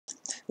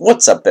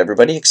What's up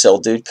everybody, Excel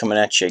Dude coming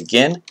at you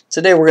again.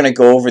 Today we're going to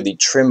go over the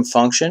trim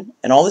function,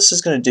 and all this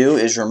is going to do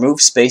is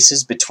remove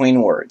spaces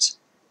between words.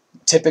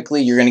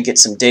 Typically you're going to get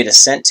some data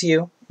sent to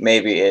you.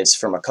 Maybe it's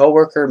from a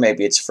coworker,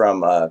 maybe it's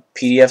from a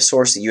PDF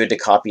source that you had to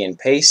copy and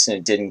paste and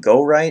it didn't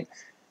go right.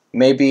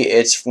 Maybe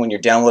it's when you're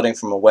downloading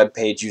from a web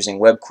page using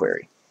web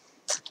query.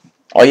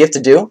 All you have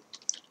to do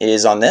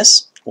is on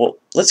this, well,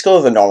 let's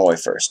go the normal way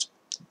first.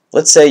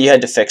 Let's say you had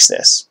to fix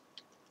this.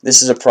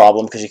 This is a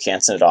problem because you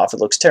can't send it off,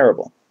 it looks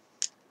terrible.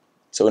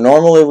 So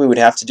normally we would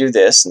have to do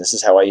this, and this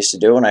is how I used to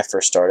do it when I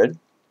first started.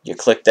 You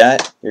click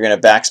that, you're going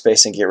to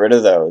backspace and get rid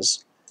of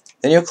those.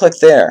 Then you'll click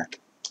there,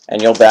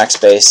 and you'll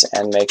backspace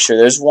and make sure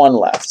there's one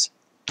left.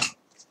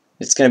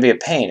 It's going to be a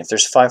pain. If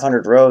there's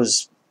 500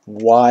 rows,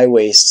 why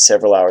waste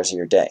several hours of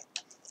your day?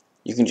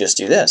 You can just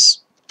do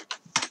this.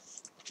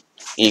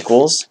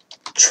 Equals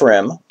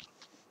trim,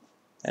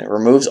 and it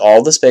removes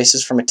all the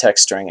spaces from a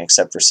text string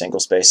except for single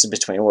spaces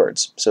between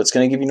words. So it's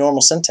going to give you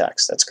normal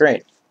syntax. That's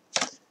great.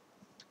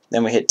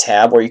 Then we hit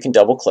tab where you can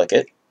double click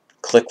it,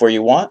 click where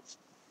you want,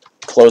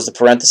 close the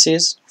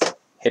parentheses,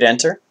 hit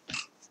enter,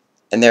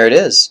 and there it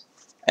is.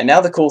 And now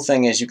the cool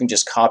thing is you can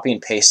just copy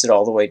and paste it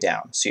all the way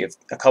down. So you have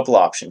a couple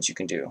options. You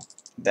can do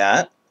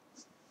that,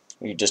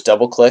 you just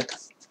double click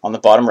on the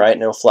bottom right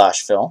and it'll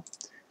flash fill.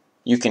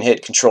 You can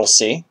hit Control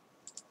C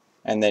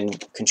and then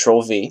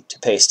Control V to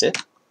paste it,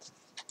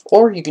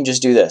 or you can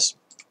just do this.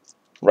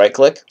 Right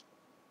click,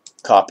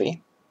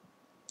 copy,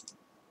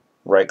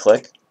 right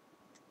click,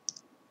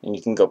 and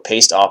you can go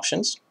paste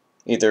options,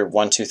 either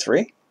 1, 2,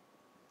 3.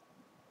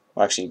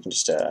 Well, actually, you can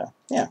just,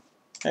 yeah,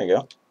 there you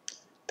go.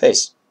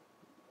 Paste.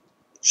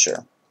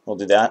 Sure, we'll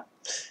do that.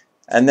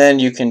 And then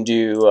you can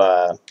do,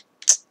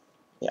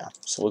 yeah,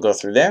 so we'll go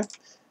through there.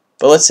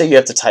 But let's say you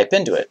have to type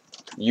into it.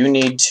 You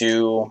need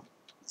to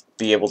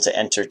be able to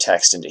enter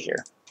text into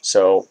here.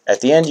 So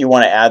at the end, you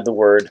want to add the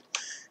word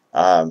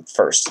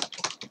first.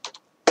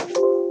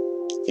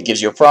 It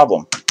gives you a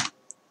problem.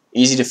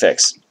 Easy to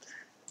fix.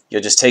 You'll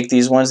just take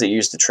these ones that you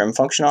use the trim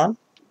function on,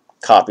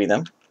 copy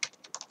them,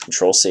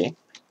 Control C,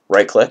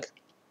 right click,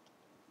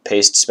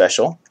 paste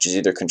special, which is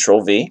either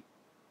Control V,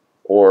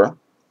 or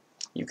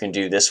you can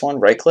do this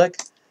one, right click,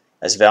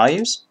 as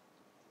values.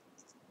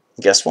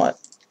 Guess what?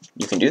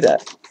 You can do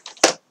that.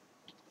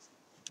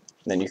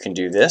 Then you can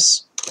do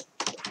this,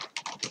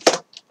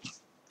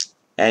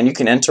 and you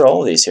can enter all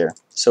of these here.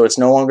 So it's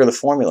no longer the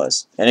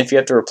formulas. And if you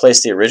have to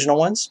replace the original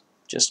ones,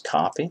 just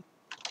copy,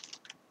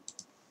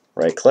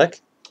 right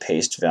click,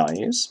 paste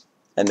values,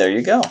 and there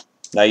you go.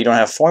 Now you don't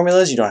have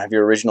formulas, you don't have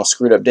your original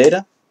screwed up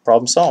data,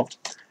 problem solved.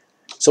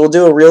 So we'll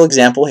do a real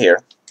example here.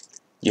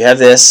 You have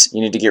this,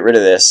 you need to get rid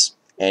of this,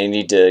 and you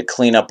need to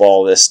clean up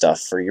all this stuff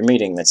for your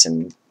meeting that's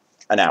in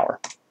an hour.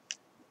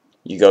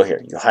 You go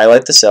here, you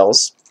highlight the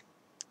cells,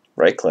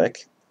 right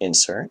click,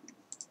 insert,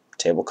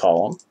 table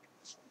column,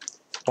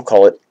 we'll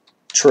call it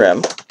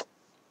trim,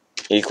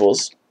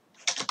 equals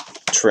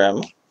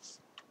trim,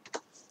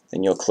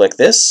 then you'll click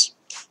this,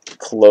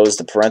 close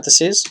the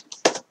parentheses,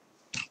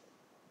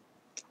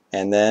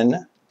 and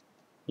then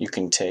you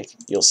can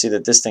you'll see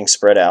that this thing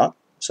spread out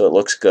so it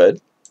looks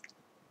good.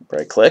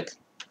 Right click,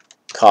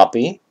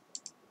 copy,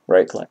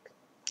 right click,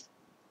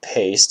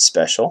 paste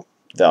special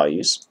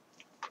values,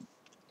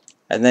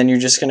 and then you're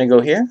just going to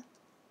go here,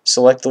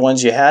 select the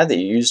ones you had that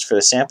you used for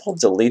the sample,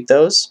 delete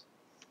those,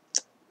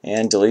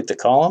 and delete the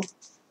column.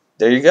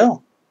 There you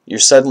go. You're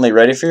suddenly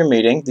ready for your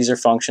meeting. These are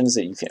functions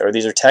that you can, or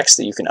these are text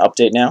that you can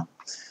update now.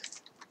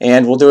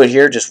 And we'll do it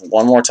here just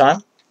one more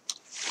time.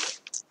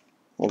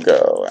 We'll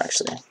go,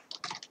 actually,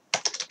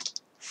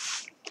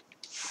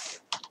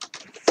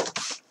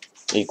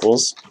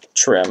 equals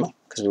trim,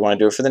 because we want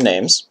to do it for the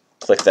names.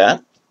 Click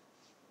that.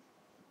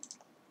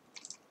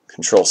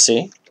 Control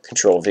C,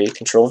 Control V,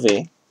 Control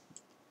V.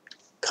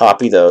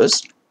 Copy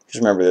those, because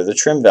remember they're the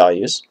trim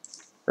values.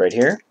 Right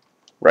here,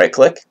 right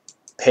click,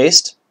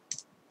 paste,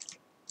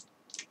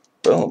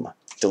 boom.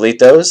 Delete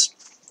those.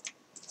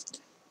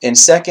 In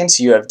seconds,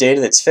 you have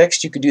data that's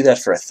fixed. You could do that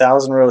for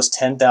 1,000 rows,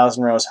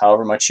 10,000 rows,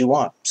 however much you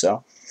want.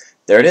 So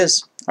there it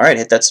is. All right,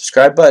 hit that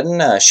subscribe button,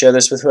 share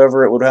this with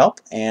whoever it would help,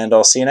 and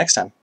I'll see you next time.